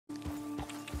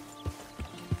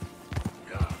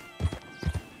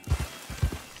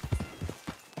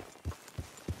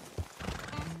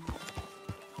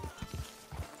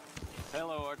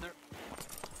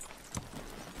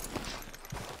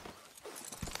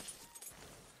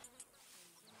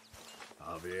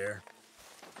Javier.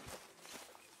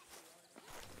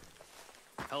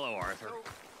 Hello, Arthur. So,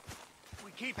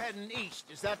 we keep heading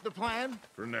east, is that the plan?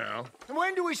 For now. And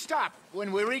when do we stop?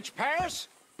 When we reach Paris?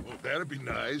 Well, that'd be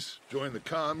nice. Join the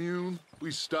commune.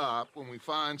 We stop when we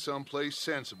find someplace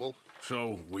sensible.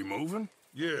 So, we moving?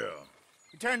 Yeah.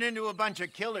 We turned into a bunch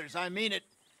of killers, I mean it.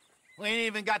 We ain't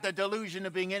even got the delusion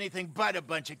of being anything but a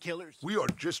bunch of killers. We are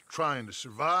just trying to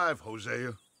survive,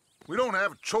 Hosea. We don't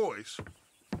have a choice.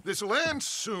 This'll end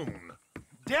soon.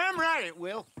 Damn right it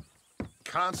will.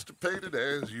 Constipated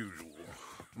as usual.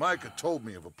 Micah told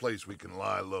me of a place we can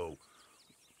lie low.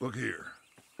 Look here.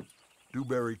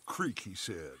 Dewberry Creek, he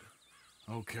said.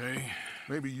 Okay.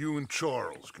 Maybe you and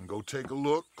Charles can go take a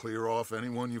look, clear off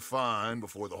anyone you find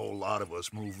before the whole lot of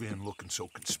us move in looking so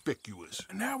conspicuous.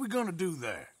 And how we gonna do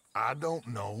that? I don't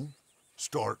know.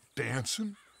 Start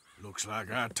dancing? Looks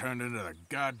like I turned into the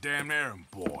goddamn errand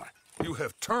boy. You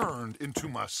have turned into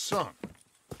my son.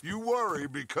 You worry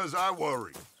because I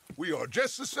worry. We are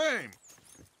just the same.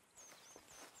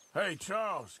 Hey,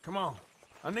 Charles, come on.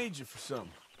 I need you for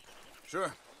something.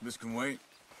 Sure, this can wait.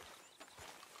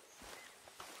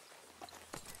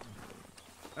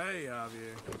 Hey,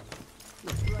 Javier.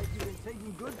 Looks like you've been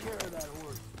taking good care of that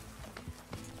horse.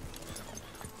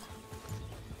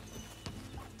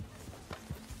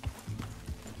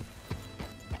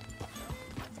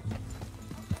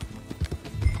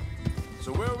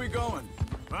 So where are we going?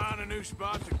 Find a new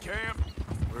spot to camp.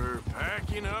 We're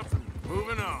packing up and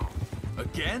moving on.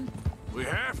 Again? We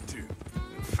have to,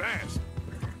 and fast.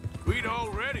 We'd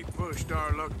already pushed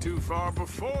our luck too far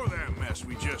before that mess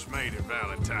we just made at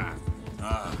Valentine.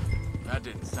 That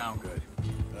didn't sound good.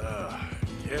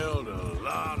 Killed a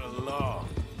lot of law.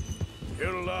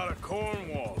 Killed a lot of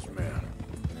Cornwall's men.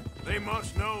 They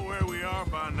must know where we are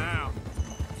by now.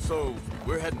 So,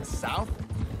 we're heading south?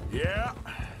 Yeah.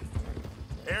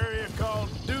 Area called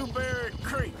Dewberry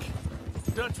Creek.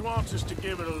 Dutch wants us to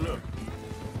give it a look.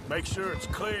 Make sure it's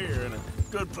clear and a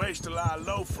good place to lie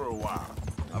low for a while.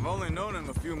 I've only known him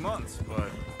a few months, but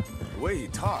the way he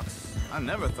talks, I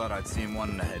never thought I'd see him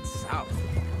wanting to head south.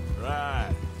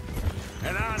 Right.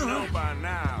 And I know by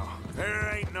now,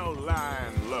 there ain't no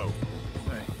lying low.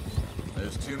 Hey,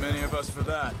 there's too many of us for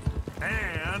that.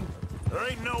 And there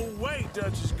ain't no way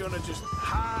Dutch is gonna just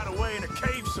hide away in a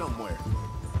cave somewhere.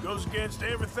 Goes against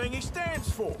everything he stands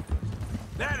for.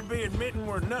 That'd be admitting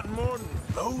we're nothing more than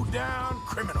low-down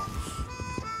criminals.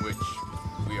 Which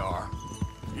we are.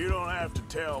 You don't have to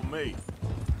tell me.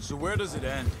 So where does it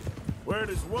end? Where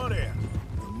does what end?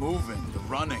 The moving, the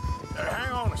running.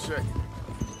 Hang on a second.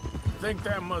 I think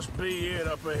that must be it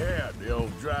up ahead, the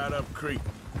old dried-up creek.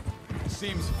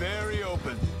 Seems very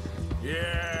open.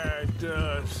 Yeah, it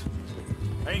does.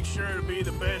 Ain't sure to be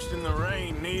the best in the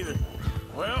rain, neither.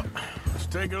 Well, let's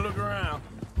take a look around.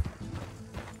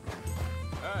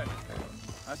 Hey,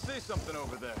 I see something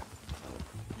over there.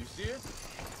 You see it?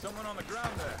 Someone on the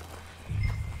ground there.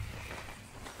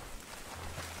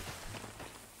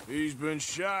 He's been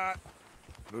shot.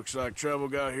 Looks like trouble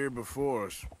got here before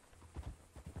us.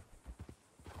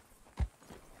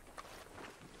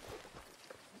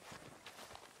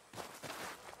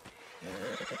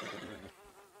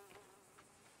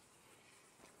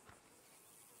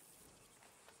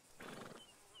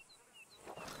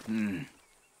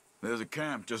 There's a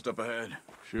camp just up ahead.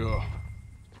 Sure.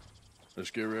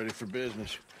 Let's get ready for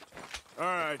business. All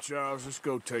right, Charles, let's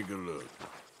go take a look.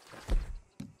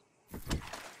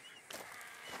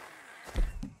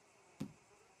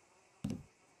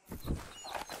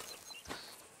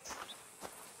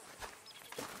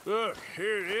 Look,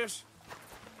 here it is.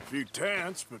 A few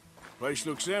tents, but the place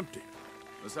looks empty.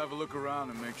 Let's have a look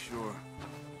around and make sure.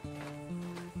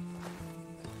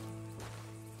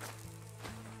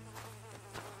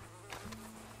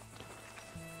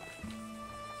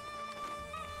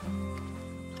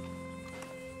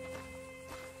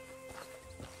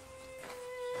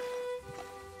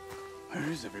 Where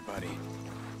is everybody?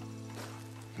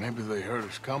 Maybe they heard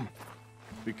us coming.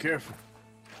 Be careful.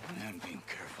 I am being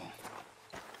careful.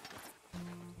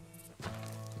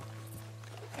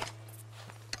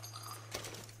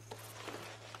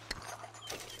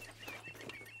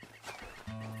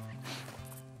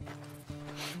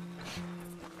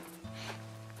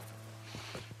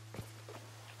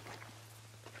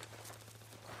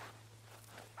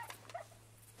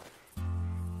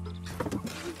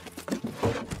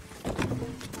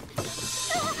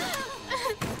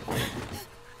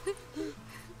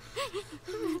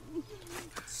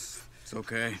 It's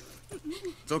okay.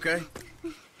 It's okay.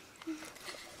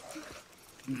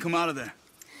 You come out of there.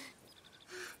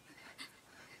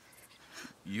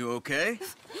 You okay?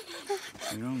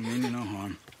 You don't mean you no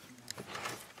harm.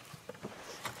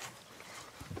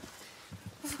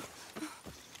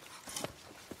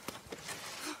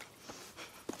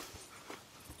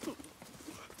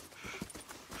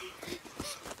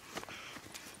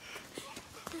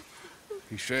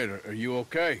 He said, are you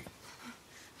okay?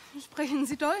 Sprechen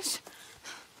Sie Deutsch?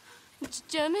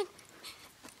 German?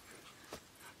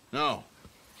 No.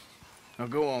 Now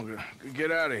go on,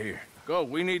 get out of here. Go,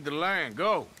 we need the land,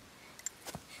 go.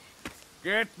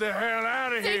 Get the hell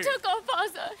out of here! They took our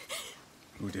father.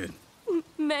 Who did?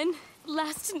 Men,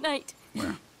 last night.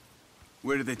 Where?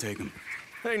 Where did they take him?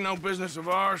 Ain't no business of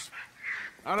ours.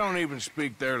 I don't even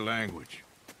speak their language.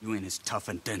 You ain't as tough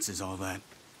and dense as all that.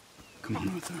 Come on,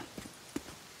 Arthur.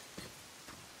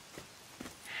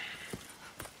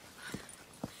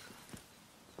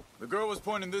 The girl was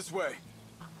pointing this way.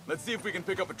 Let's see if we can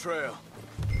pick up a trail.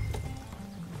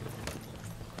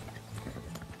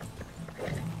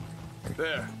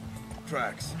 There.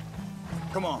 Tracks.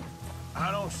 Come on.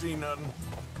 I don't see nothing.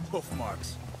 Hoof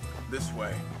marks. This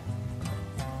way.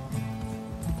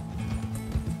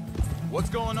 What's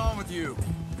going on with you?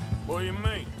 What do you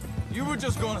mean? You were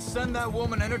just gonna send that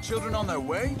woman and her children on their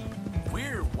way?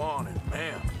 We're wanted,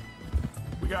 man.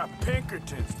 We got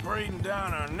Pinkertons breathing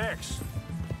down our necks.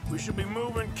 We should be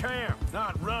moving camp,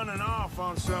 not running off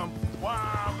on some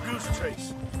wild goose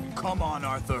chase. Come on,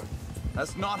 Arthur.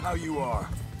 That's not how you are.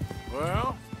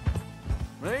 Well,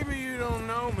 maybe you don't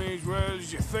know me as well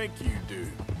as you think you do.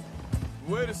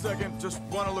 Wait a second, just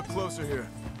want to look closer here.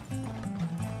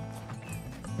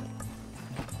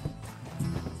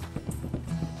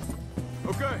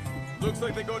 Okay, looks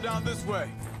like they go down this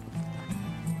way.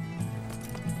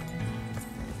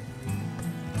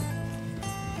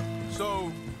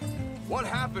 So, what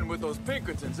happened with those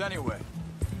Pinkertons anyway?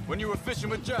 When you were fishing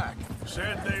with Jack?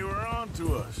 Said they were on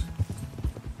to us.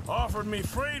 Offered me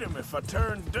freedom if I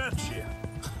turned Dutch in.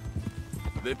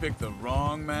 They picked the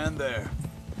wrong man there.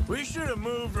 We should have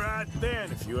moved right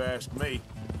then, if you ask me.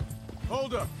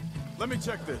 Hold up. Let me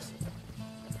check this.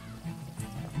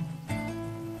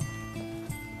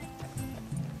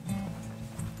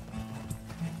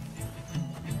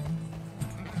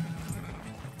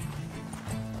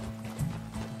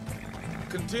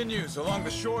 Continues along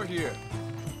the shore here.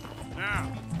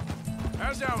 Now,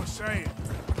 as I was saying,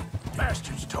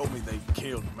 bastards told me they'd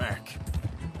killed Mac.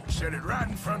 Said it right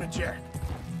in front of Jack.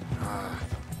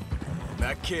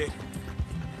 That kid,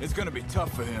 it's gonna be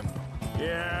tough for him.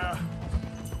 Yeah,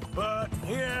 but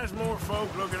he has more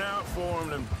folk looking out for him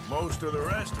than most of the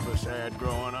rest of us had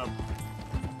growing up.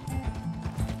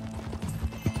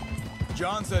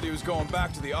 John said he was going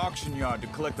back to the auction yard to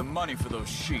collect the money for those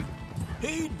sheep.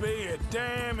 He'd be a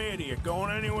damn idiot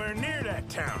going anywhere near that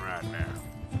town right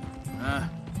now.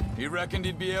 He reckoned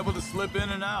he'd be able to slip in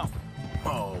and out.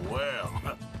 Oh, well.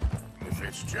 If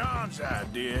it's John's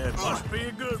idea, it must be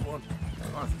a good one.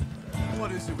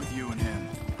 What is it with you and him?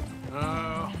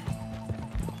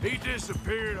 He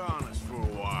disappeared on us for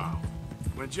a while.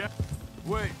 When Jack...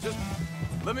 Wait, just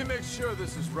let me make sure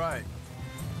this is right.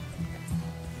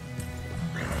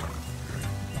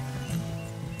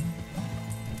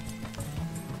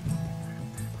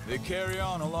 They carry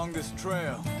on along this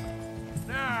trail.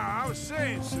 Now, I was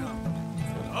saying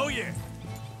something. Oh, yeah.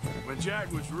 When Jack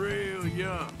was real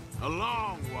young, a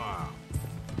long while.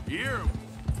 A year or more.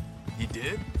 He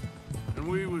did? And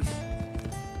we was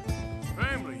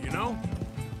family, you know?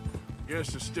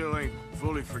 Guess I still ain't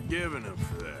fully forgiven him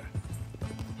for that.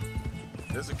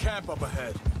 There's a camp up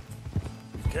ahead.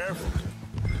 Be careful.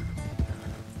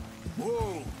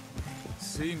 Whoa!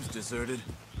 Seems deserted.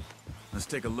 Let's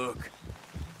take a look.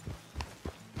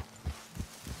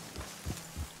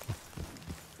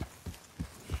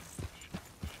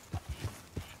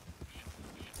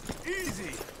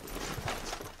 Easy!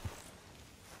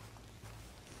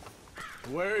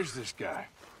 Where is this guy?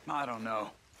 I don't know.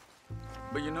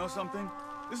 But you know something?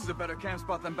 This is a better camp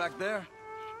spot than back there.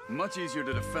 Much easier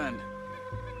to defend.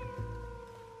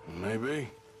 Maybe.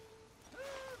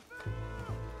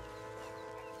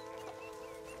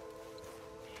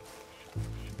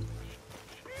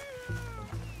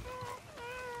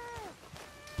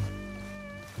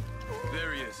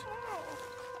 There he is.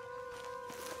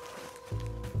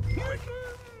 Quick!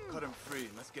 Cut him free.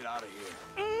 Let's get out of here.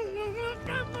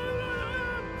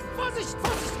 Vorsicht,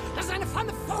 Vorsicht! Das ist eine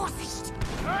Pfanne! Vorsicht!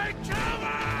 Hey,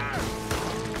 cover!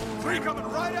 Three coming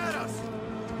right at us!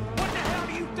 What the hell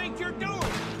do you think you're doing?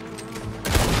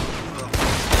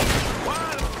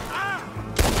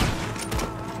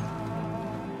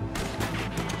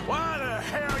 Why the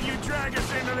hell you drag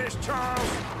us into this,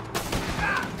 Charles?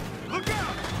 Look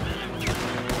out!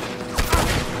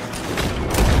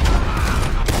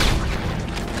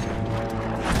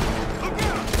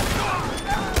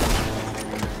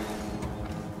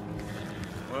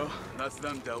 Well, that's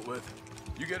them dealt with.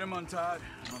 You get him untied,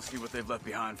 and I'll see what they've left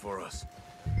behind for us.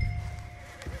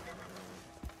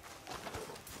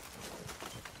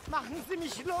 Machen Sie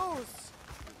mich los!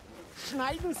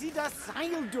 Schneiden Sie das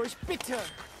Seil durch, bitte!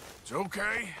 It's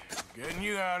okay. Getting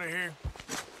you out of here.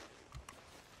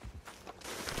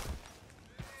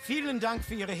 Vielen Dank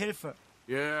für Ihre Hilfe.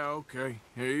 Yeah, okay.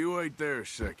 Here, you wait there a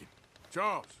second.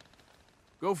 Charles,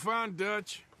 go find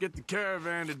Dutch. Get the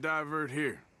caravan to divert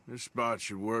here. This spot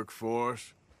should work for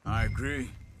us. I agree.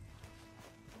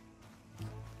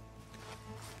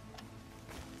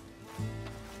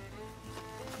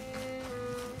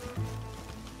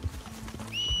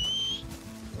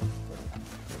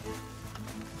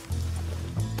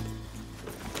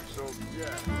 So, yeah,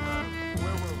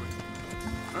 where were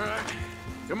we? All right,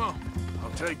 come on.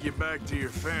 I'll take you back to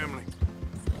your family.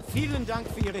 Vielen Dank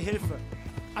für Ihre Hilfe.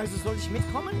 Also soll ich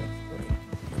mitkommen?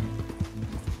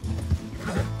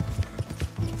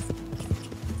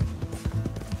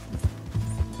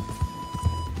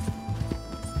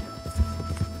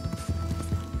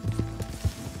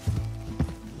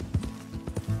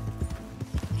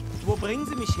 Wo bringen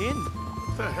Sie mich hin?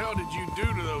 What the hell did you do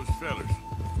to those fellers?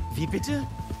 Wie bitte?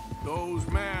 Those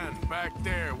men back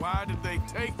there, why did they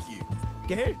take you?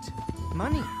 Geld.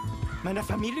 Money. Meiner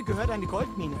Familie gehört eine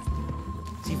Goldmine.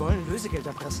 Sie wollen Lösegeld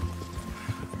erpressen.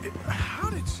 How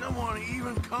did someone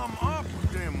even come up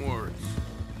with them words?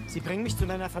 Sie bringen mich zu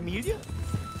deiner Familie?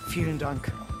 Vielen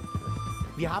Dank.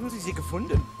 Wie haben Sie sie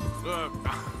gefunden? Look,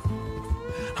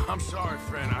 I'm sorry,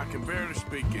 friend. I can barely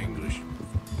speak English.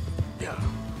 Yeah.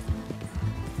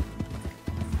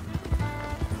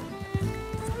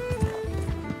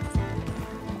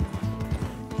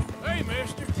 Hey,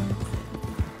 mister.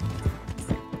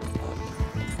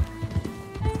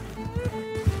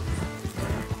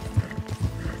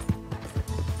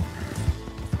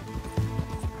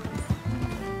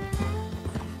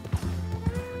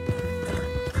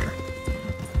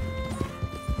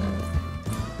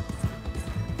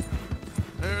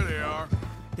 There they are.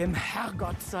 Dem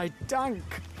Herrgott sei Dank.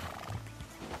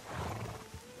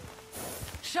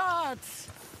 Schatz!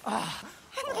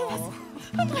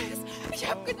 Andreas, ich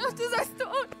hab gedacht, du seist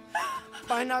tot.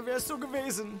 Beinahe wär's so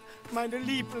gewesen. Meine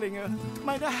Lieblinge,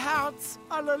 meine Herz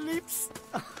allerliebst.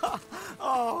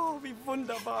 Oh, wie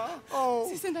wunderbar. Oh,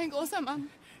 Sie sind ein großer Mann.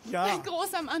 ja. Ein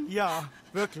großer Mann. Ja,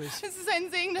 wirklich. Es ist ein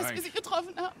Segen, dass wir Thanks. Sie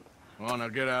getroffen haben. Come on, now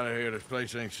get out of here. This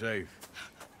place ain't safe.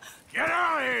 Get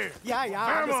out of here! Ja, ja,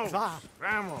 alles klar.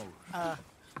 Vamos!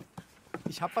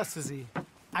 Ich hab was für Sie.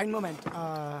 Einen Moment.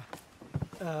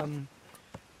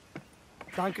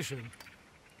 Dankeschön.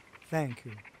 Thank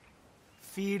you.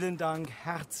 Vielen Dank,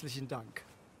 herzlichen Dank.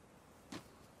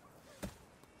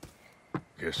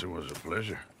 Guess it was a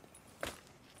pleasure.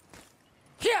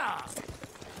 Ja!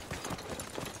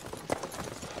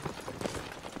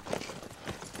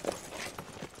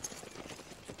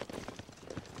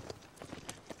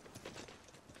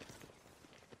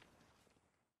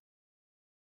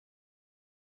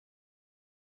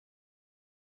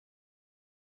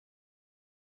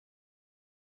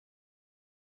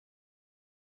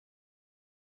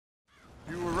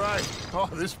 You were right. Oh,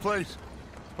 this place.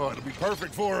 Oh, it'll be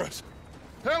perfect for us.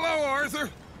 Hello, Arthur.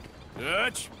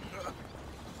 Dutch?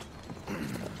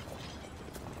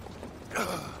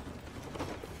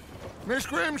 Miss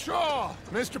Grimshaw,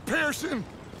 Mr. Pearson,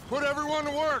 put everyone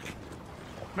to work.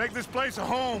 Make this place a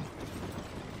home.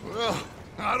 Well,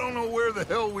 I don't know where the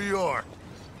hell we are,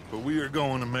 but we are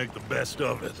going to make the best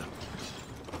of it.